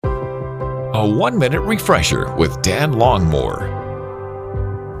A 1-minute refresher with Dan Longmore.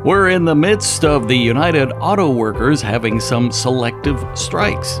 We're in the midst of the United Auto Workers having some selective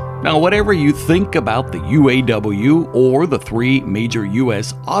strikes. Now, whatever you think about the UAW or the three major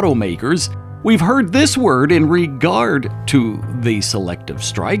U.S. automakers, we've heard this word in regard to the selective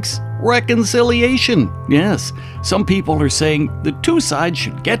strikes: reconciliation. Yes, some people are saying the two sides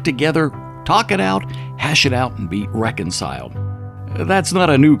should get together, talk it out, hash it out, and be reconciled. That's not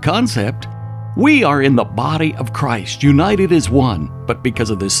a new concept. We are in the body of Christ, united as one, but because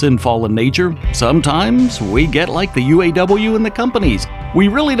of this sin-fallen nature, sometimes we get like the UAW and the companies. We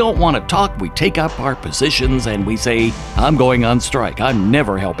really don't want to talk. We take up our positions and we say, I'm going on strike. I'm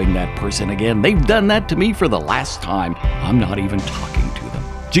never helping that person again. They've done that to me for the last time. I'm not even talking to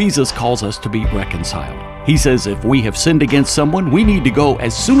them. Jesus calls us to be reconciled. He says if we have sinned against someone, we need to go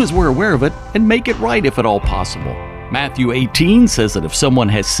as soon as we're aware of it and make it right if at all possible. Matthew 18 says that if someone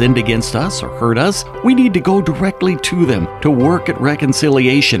has sinned against us or hurt us, we need to go directly to them to work at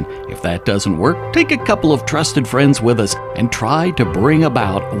reconciliation. If that doesn't work, take a couple of trusted friends with us and try to bring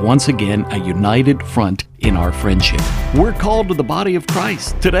about, once again, a united front in our friendship. We're called to the body of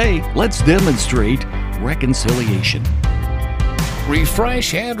Christ. Today, let's demonstrate reconciliation.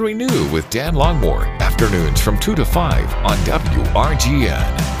 Refresh and renew with Dan Longmore. Afternoons from 2 to 5 on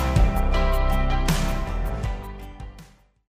WRGN.